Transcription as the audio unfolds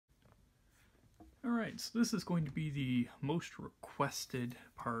Alright, so this is going to be the most requested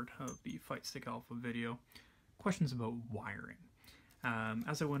part of the Fightstick Alpha video. Questions about wiring.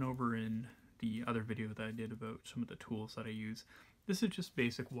 As I went over in the other video that I did about some of the tools that I use, this is just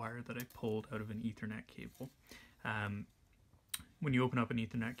basic wire that I pulled out of an Ethernet cable. When you open up an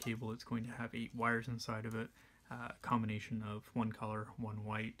Ethernet cable, it's going to have 8 wires inside of it, a combination of one color, one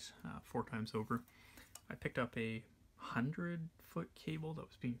white, 4 times over. I picked up a 100-foot cable that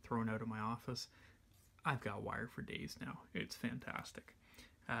was being thrown out of my office. I've got wire for days now. It's fantastic.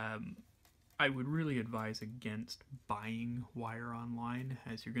 I would really advise against buying wire online,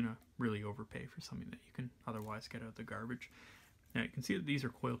 as you're going to really overpay for something that you can otherwise get out of the garbage. Now you can see that these are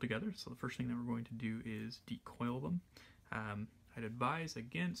coiled together, so the first thing that we're going to do is decoil them. I'd advise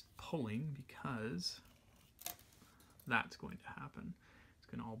against pulling because that's going to happen. It's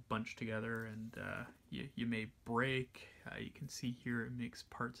going to all bunch together and you may break. You can see here it makes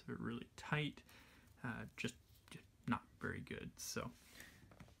parts of it really tight. Just not very good. So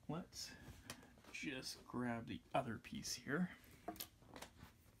let's just grab the other piece here.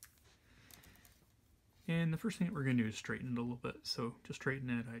 And the first thing that we're going to do is straighten it a little bit. So to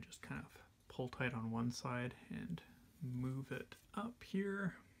straighten it, I just kind of pull tight on one side and move it up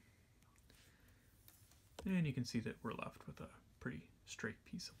here. And you can see that we're left with a pretty straight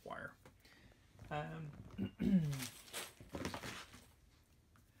piece of wire.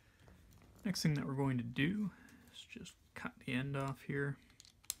 Next thing that we're going to do is just cut the end off here.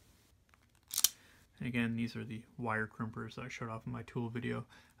 And again, these are the wire crimpers that I showed off in my tool video.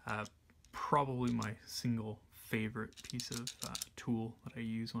 Probably my single favorite piece of tool that I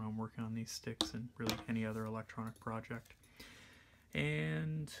use when I'm working on these sticks and really any other electronic project.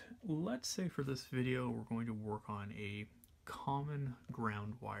 And let's say for this video we're going to work on a common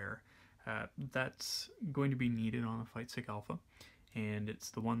ground wire that's going to be needed on a Fightstick Alpha, and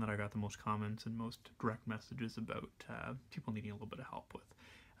it's the one that I got the most comments and most direct messages about people needing a little bit of help with.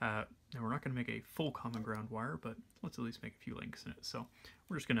 Now we're not going to make a full common ground wire, but let's at least make a few links in it. So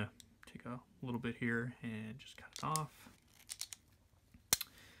we're just going to take a little bit here and just cut it off.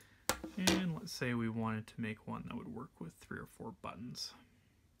 And let's say we wanted to make one that would work with 3 or 4 buttons.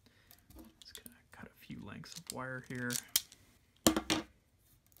 Just going to cut a few lengths of wire here.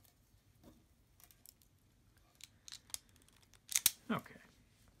 Okay.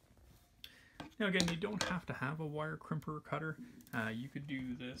 Now again, you don't have to have a wire crimper or cutter. You could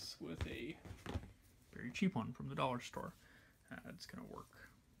do this with a very cheap one from the dollar store. It's going to work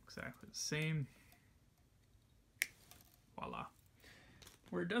exactly the same. Voila.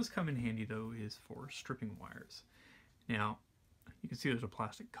 Where it does come in handy though is for stripping wires. Now you can see there's a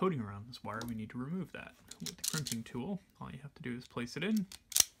plastic coating around this wire. We need to remove that. With the crimping tool, all you have to do is place it in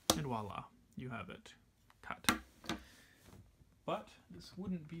and voila, you have it cut. But this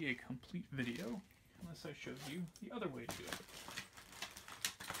wouldn't be a complete video unless I showed you the other way to do it.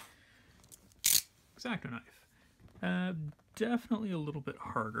 X-Acto knife. Definitely a little bit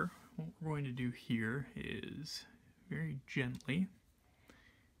harder. What we're going to do here is very gently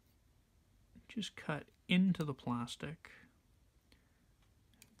just cut into the plastic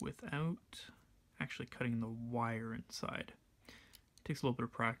without actually cutting the wire inside. It takes a little bit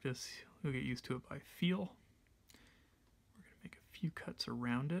of practice. You'll get used to it by feel. We're going to make a few cuts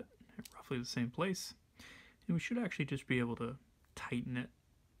around it at roughly the same place. And we should actually just be able to tighten it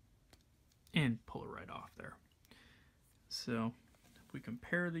and pull it right off there. So if we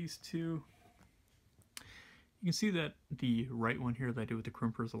compare these two, you can see that the right one here that I did with the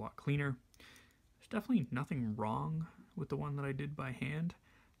crimper is a lot cleaner. There's definitely nothing wrong with the one that I did by hand.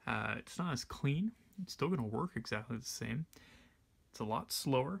 It's not as clean. It's still going to work exactly the same. It's a lot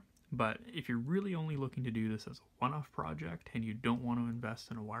slower, but if you're really only looking to do this as a one-off project and you don't want to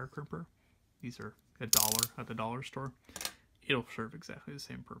invest in a wire crimper, these are $1 at the dollar store. It'll serve exactly the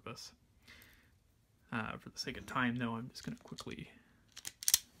same purpose. For the sake of time though, I'm just going to quickly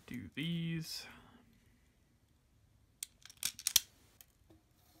do these.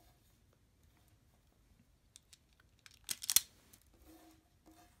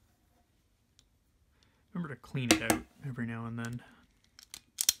 Remember to clean it out every now and then.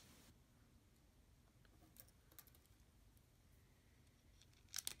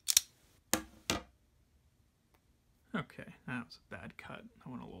 Okay, that was a bad cut. I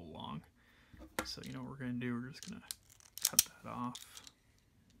went a little long. So you know what we're going to do? We're just going to cut that off.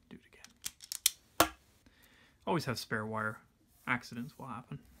 Do it again. Always have spare wire. Accidents will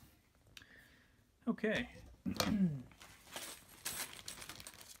happen. Okay.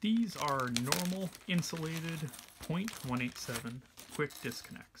 These are normal insulated 0.187 quick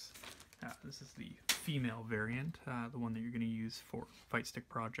disconnects. This is the female variant, the one that you're going to use for fight stick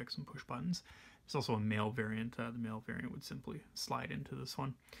projects and push buttons. There's also a male variant. The male variant would simply slide into this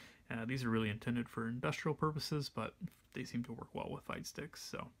one. These are really intended for industrial purposes, but they seem to work well with fight sticks.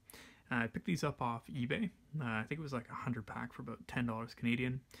 So I picked these up off eBay. I think it was like a 100 pack for about $10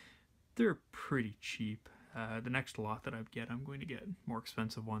 Canadian. They're pretty cheap. The next lot that I get, I'm going to get more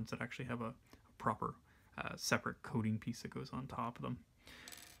expensive ones that actually have a proper separate coating piece that goes on top of them.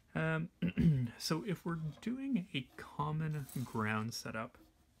 So if we're doing a common ground setup,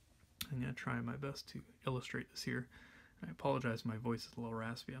 I'm going to try my best to illustrate this here. I apologize, my voice is a little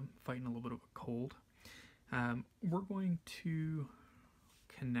raspy. I'm fighting a little bit of a cold. We're going to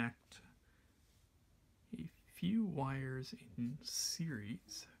connect a few wires in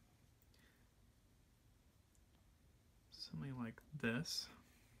series. Something like this.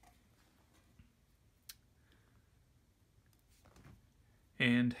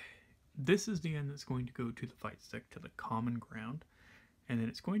 And this is the end that's going to go to the fight stick, to the common ground. And then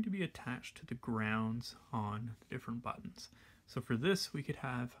it's going to be attached to the grounds on the different buttons. So for this, we could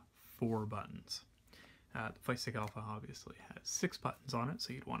have 4 buttons. The Fight Stick Alpha obviously has 6 buttons on it,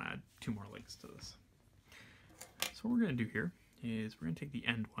 so you'd want to add 2 more links to this. So what we're going to do here is we're going to take the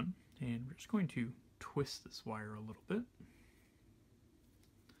end one, and we're just going to twist this wire a little bit.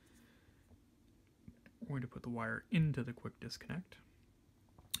 We're going to put the wire into the quick disconnect.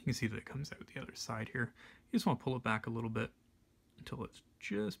 You can see that it comes out the other side here. You just want to pull it back a little bit until it's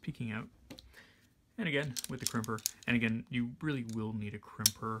just peeking out. And again, with the crimper, and again, you really will need a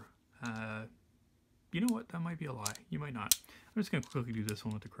crimper. You know what, that might be a lie. You might not. I'm just going to quickly do this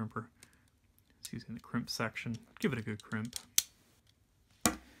one with the crimper. It's using the crimp section. Give it a good crimp.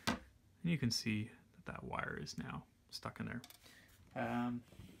 And you can see that that wire is now stuck in there.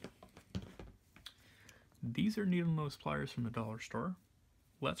 These are needle nose pliers from the dollar store.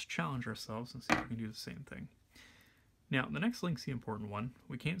 Let's challenge ourselves and see if we can do the same thing. Now, the next link's the important one.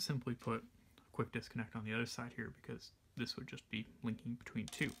 We can't simply put a quick disconnect on the other side here because this would just be linking between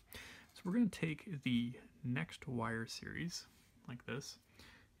 2. So we're going to take the next wire series, like this,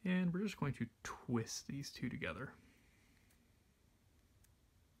 and we're just going to twist these 2 together.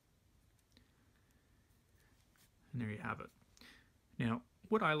 And there you have it. Now,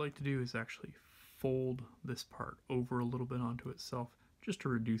 what I like to do is actually fold this part over a little bit onto itself, just to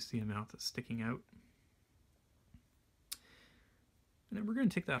reduce the amount that's sticking out. And then we're going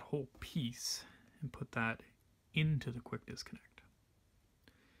to take that whole piece and put that into the quick disconnect.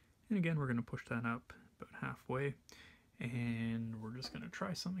 And again, we're going to push that up about halfway. And we're just going to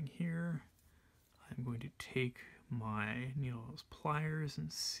try something here. I'm going to take my needle nose pliers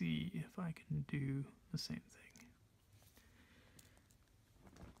and see if I can do the same thing.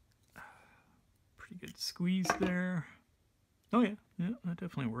 Pretty good squeeze there. Oh yeah, that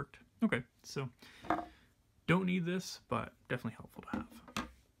definitely worked. Okay, so don't need this, but definitely helpful to have.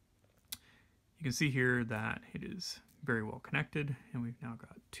 You can see here that it is very well connected, and we've now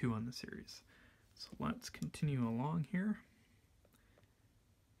got 2 on the series. So let's continue along here.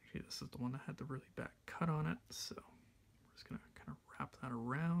 Actually, this is the one that had the really bad cut on it, so we're just going to kind of wrap that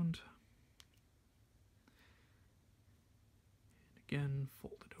around. And again,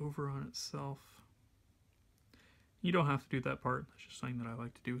 fold it over on itself. You don't have to do that part. That's just something that I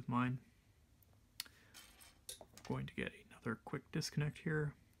like to do with mine. I'm going to get another quick disconnect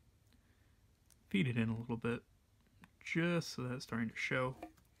here. Feed it in a little bit, just so that it's starting to show.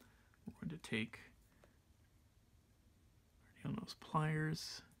 We're going to take our needle nose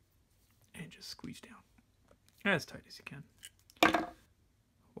pliers and just squeeze down as tight as you can.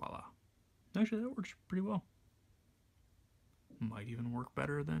 Voila. Actually, that works pretty well. Might even work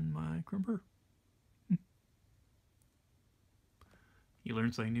better than my crimper. You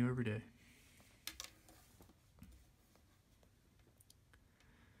learn something new every day.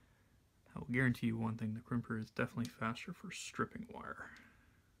 I will guarantee you one thing, the crimper is definitely faster for stripping wire.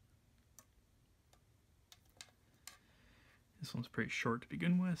 This one's pretty short to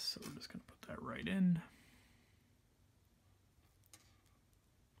begin with, so we're just going to put that right in.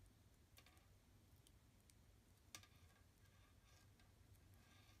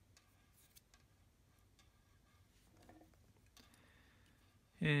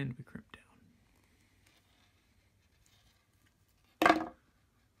 And we crimp down.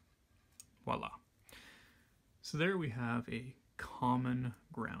 Voila. So there we have a common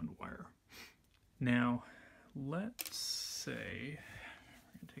ground wire. Now, let's say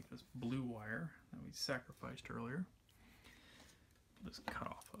we're going to take this blue wire that we sacrificed earlier. Just cut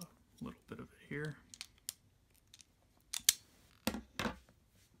off a little bit of it here.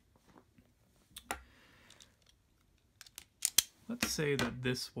 Let's let's say that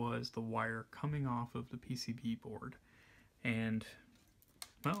this was the wire coming off of the PCB board, and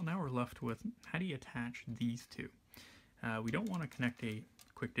well, now we're left with how do you attach these two? We don't want to connect a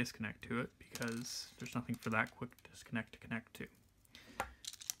quick disconnect to it because there's nothing for that quick disconnect to connect to. So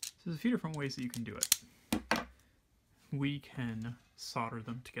there's a few different ways that you can do it. We can solder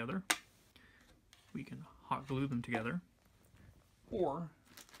them together, we can hot glue them together, or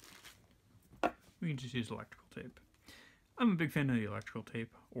we can just use electrical tape. I'm a big fan of the electrical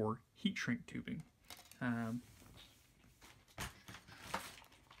tape or heat shrink tubing.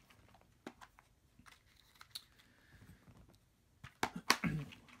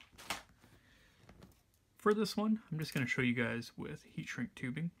 For this one, I'm just going to show you guys with heat shrink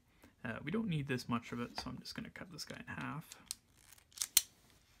tubing. We don't need this much of it, so I'm just going to cut this guy in half.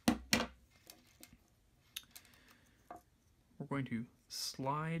 We're going to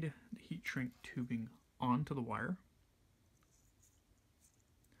slide the heat shrink tubing onto the wire.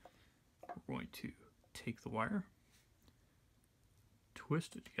 We're going to take the wire,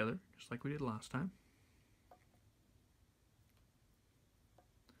 twist it together, just like we did last time.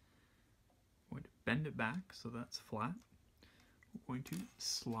 We're going to bend it back so that's flat. We're going to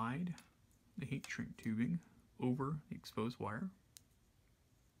slide the heat shrink tubing over the exposed wire.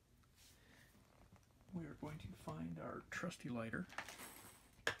 We are going to find our trusty lighter.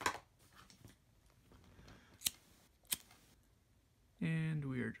 And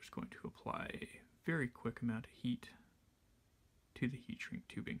we are just going to apply a very quick amount of heat to the heat shrink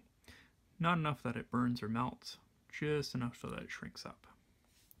tubing. Not enough that it burns or melts, just enough so that it shrinks up.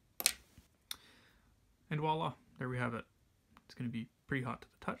 And voila, there we have it. It's going to be pretty hot to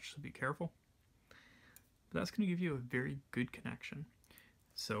the touch, so be careful. But that's going to give you a very good connection.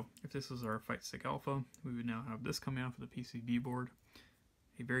 So if this was our Fightstick Alpha, we would now have this coming off of the PCB board,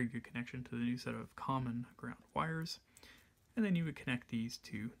 a very good connection to the new set of common ground wires, and then you would connect these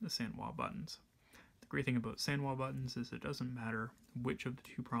to the SandWall buttons. The great thing about SandWall buttons is it doesn't matter which of the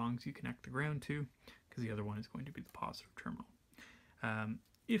two prongs you connect the ground to, because the other one is going to be the positive terminal.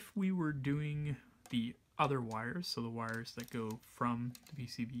 If we were doing the other wires, so the wires that go from the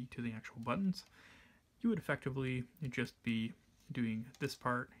PCB to the actual buttons, you would effectively just be doing this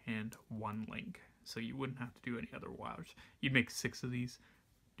part and one link. So you wouldn't have to do any other wires. You'd make 6 of these,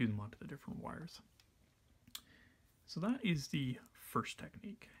 do them onto the different wires. So that is the first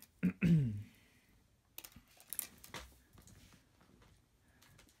technique.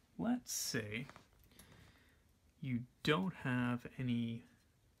 Let's say you don't have any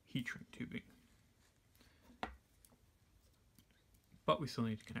heat shrink tubing, but we still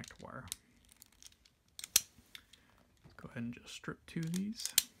need to connect a wire. Let's go ahead and just strip 2 of these.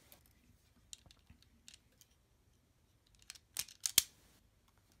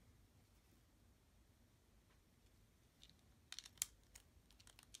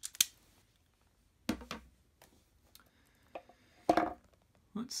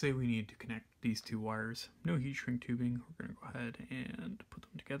 Let's say we need to connect these 2 wires. No heat shrink tubing. We're going to go ahead and put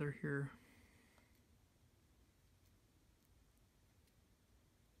them together here.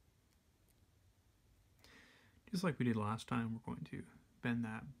 Just like we did last time, we're going to bend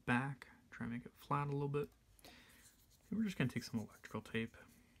that back, try and make it flat a little bit. And we're just going to take some electrical tape.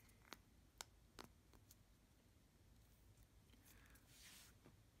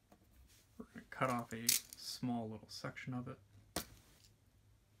 We're going to cut off a small little section of it.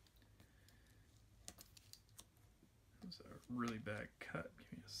 That's a really bad cut.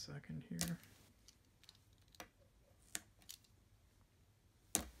 Give me a second here.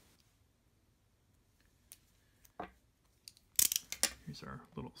 Here's our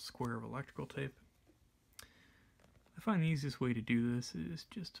little square of electrical tape. I find the easiest way to do this is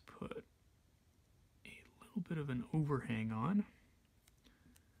just to put a little bit of an overhang on.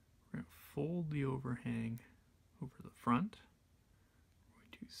 We're going to fold the overhang over the front.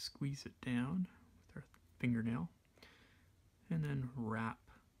 We're going to squeeze it down with our fingernail and then wrap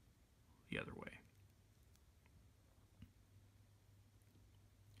the other way.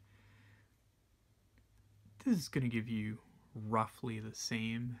 This is going to give you roughly the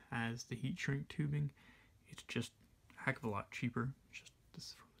same as the heat shrink tubing. It's just a heck of a lot cheaper. It's just this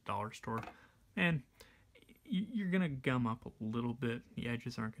is from the dollar store, and you're gonna gum up a little bit. The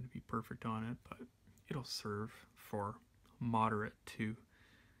edges aren't going to be perfect on it, but it'll serve for moderate to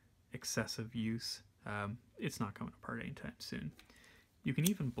excessive use. It's not coming apart anytime soon. You can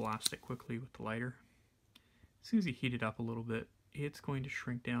even blast it quickly with the lighter. As soon as you heat it up a little bit, it's going to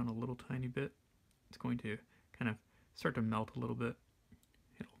shrink down a little tiny bit. It's going to kind of start to melt a little bit.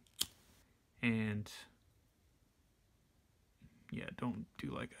 And yeah, don't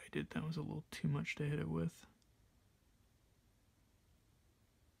do like I did. That was a little too much to hit it with.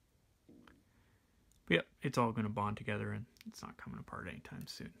 But yeah, it's all going to bond together and it's not coming apart anytime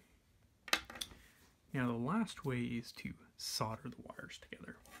soon. Now the last way is to solder the wires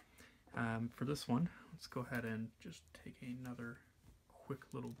together. For this one, let's go ahead and just take another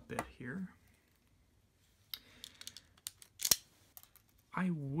quick little bit here. I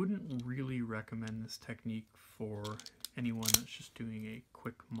wouldn't really recommend this technique for anyone that's just doing a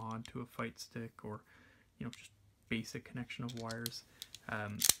quick mod to a fight stick, or just basic connection of wires.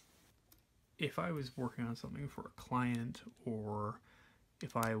 If I was working on something for a client, or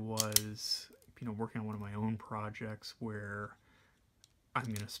if I was working on one of my own projects where I'm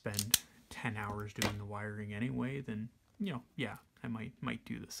going to spend 10 hours doing the wiring anyway, then yeah, I might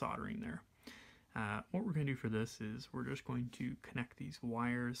do the soldering there. What we're going to do for this is we're just going to connect these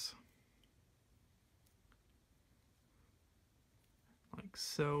wires like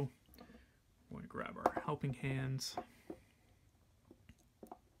so. We're going to grab our helping hands.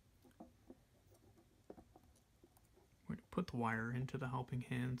 We're going to put the wire into the helping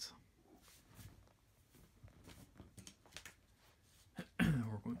hands.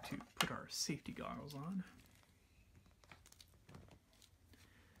 We're going to put our safety goggles on.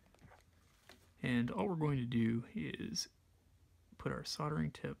 And all we're going to do is put our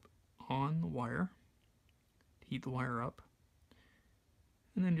soldering tip on the wire, heat the wire up,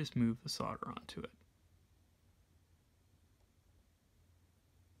 and then just move the solder onto it.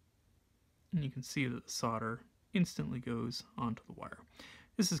 And you can see that the solder instantly goes onto the wire.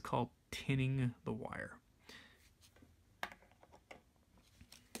 This is called tinning the wire.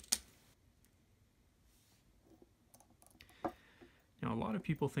 Now, a lot of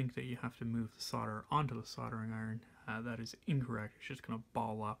people think that you have to move the solder onto the soldering iron. That is incorrect. It's just going to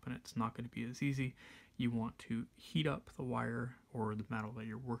ball up and it's not going to be as easy. You want to heat up the wire or the metal that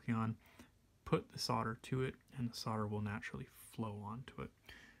you're working on, put the solder to it, and the solder will naturally flow onto it.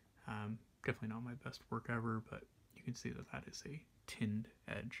 Definitely not my best work ever, but you can see that that is a tinned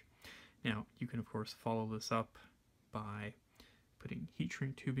edge. Now, you can of course follow this up by putting heat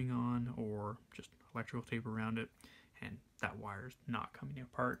shrink tubing on or just electrical tape around it, and that wire is not coming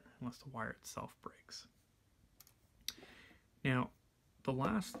apart unless the wire itself breaks. Now, the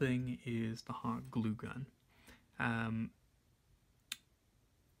last thing is the hot glue gun.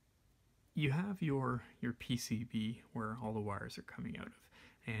 You have your PCB where all the wires are coming out of,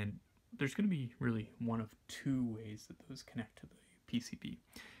 and there's going to be really one of two ways that those connect to the PCB.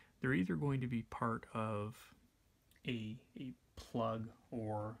 They're either going to be part of a plug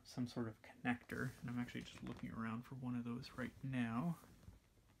or some sort of connector, and I'm actually just looking around for one of those right now.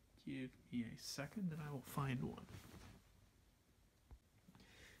 Give me a second and I will find one.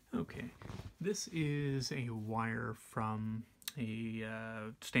 Okay, this is a wire from a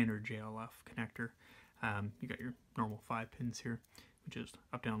standard JLF connector. You got your normal 5 pins here, which is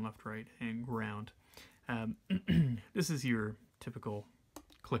up, down, left, right, and ground. This is your typical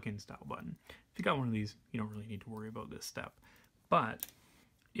click-in style button. If you got one of these, you don't really need to worry about this step. But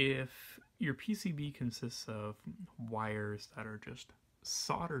if your PCB consists of wires that are just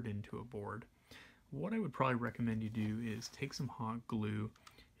soldered into a board, what I would probably recommend you do is take some hot glue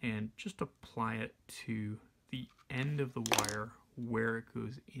and just apply it to the end of the wire where it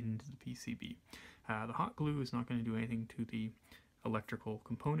goes into the PCB. The hot glue is not going to do anything to the electrical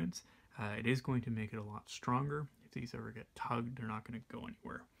components. It is going to make it a lot stronger. If these ever get tugged, they're not going to go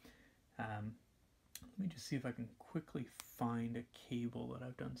anywhere. Let me just see if I can quickly find a cable that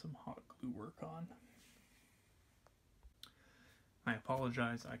I've done some hot glue work on. I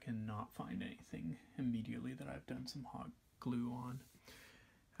apologize, I cannot find anything immediately that I've done some hot glue on.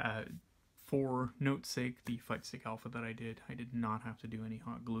 For note's sake, the Fightstick Alpha that I did not have to do any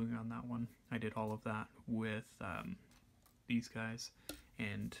hot gluing on that one. I did all of that with these guys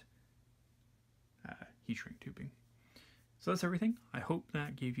and heat shrink tubing. So that's everything. I hope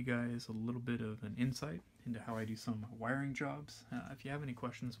that gave you guys a little bit of an insight into how I do some of my wiring jobs. If you have any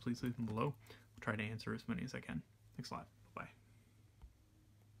questions, please leave them below. I'll try to answer as many as I can. Thanks a lot.